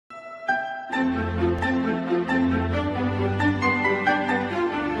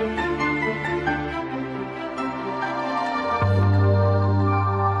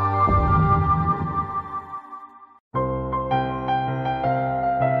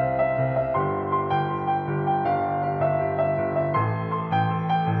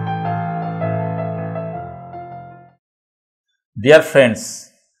Dear friends,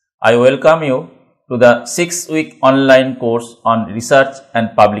 I welcome you to the 6-week online course on research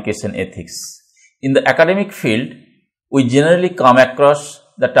and publication ethics. In the academic field, we generally come across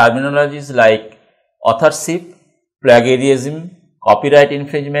the terminologies like authorship, plagiarism, copyright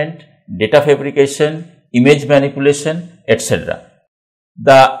infringement, data fabrication, image manipulation, etc.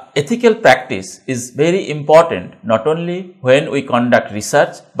 The ethical practice is very important not only when we conduct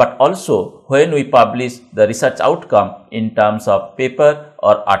research but also when we publish the research outcome in terms of paper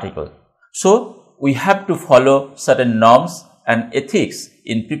or article. So, we have to follow certain norms and ethics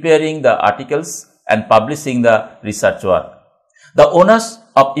in preparing the articles and publishing the research work. The onus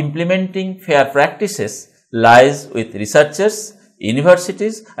of implementing fair practices lies with researchers,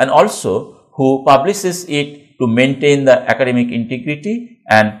 universities and also who publishes it to maintain the academic integrity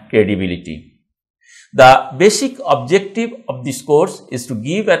and credibility. The basic objective of this course is to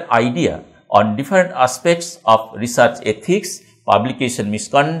give an idea on different aspects of research ethics, publication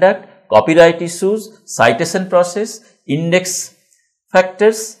misconduct, copyright issues, citation process, index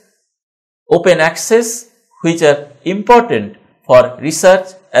factors, open access, which are important for research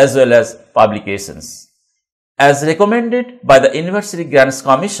as well as publications. As recommended by the University Grants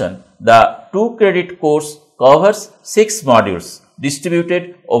Commission, the 2-credit course covers 6 modules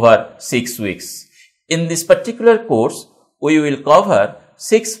distributed over 6 weeks. In this particular course, we will cover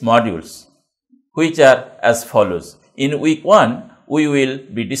 6 modules which are as follows. In week 1, we will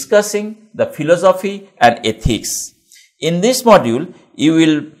be discussing the philosophy and ethics. In this module, you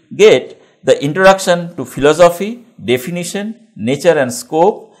will get the introduction to philosophy, definition, nature and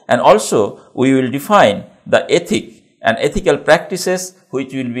scope, and also we will define the ethic and ethical practices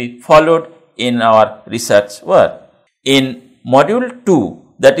which will be followed in our research work. In module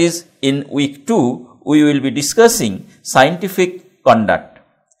 2, that is in week 2, we will be discussing scientific conduct.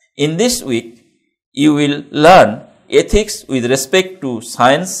 In this week, you will learn ethics with respect to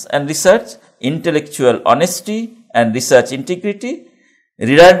science and research, intellectual honesty and research integrity,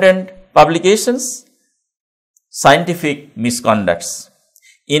 redundant publications, scientific misconducts.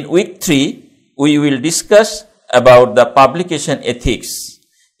 In week 3, we will discuss about the publication ethics.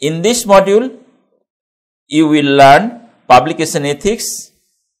 In this module, you will learn publication ethics,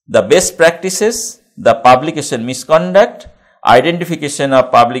 the best practices, the publication misconduct, identification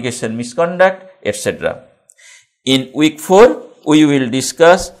of publication misconduct, etc. In week 4, we will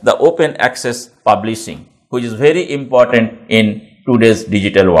discuss the open access publishing, which is very important in today's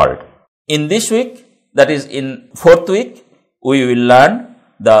digital world. In this week, that is in 4th week, we will learn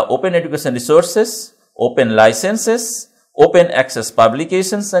the open education resources, open licenses, open access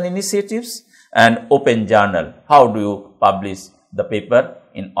publications and initiatives, and open journal. How do you publish the paper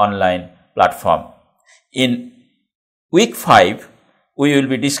in online platform? In week 5, we will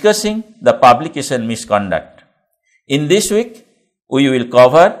be discussing the publication misconduct. In this week, we will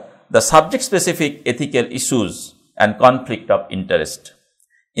cover the subject-specific ethical issues and conflict of interest.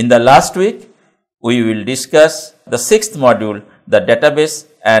 In the last week, we will discuss the 6th module, the database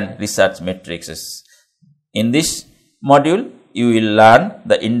and research matrices. In this module, you will learn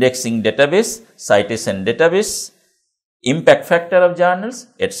the indexing database, citation database, impact factor of journals,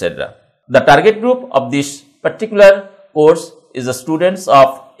 etc. The target group of this particular course is the students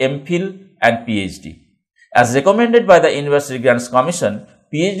of MPhil and PhD. As recommended by the University Grants Commission,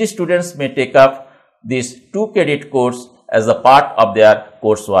 PhD students may take up this 2-credit course as a part of their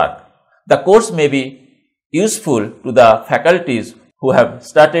coursework. The course may be useful to the faculties who have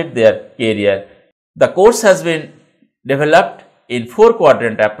started their career. The course has been developed in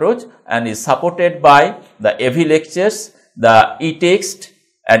 4-quadrant approach and is supported by the AV lectures, the e-text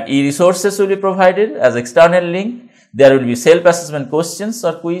and e-resources will be provided as external link. There will be self-assessment questions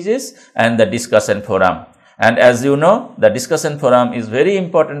or quizzes and the discussion forum. And as you know, the discussion forum is very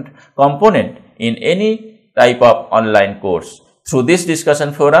important component in any type of online course. Through this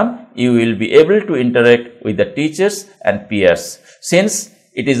discussion forum, you will be able to interact with the teachers and peers. Since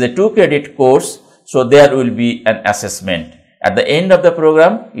it is a 2-credit course, so there will be an assessment. At the end of the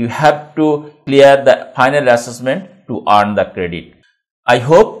program, you have to clear the final assessment to earn the credit. I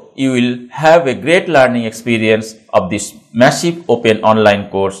hope you will have a great learning experience of this massive open online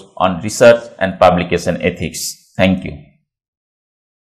course on research and publication ethics. Thank you.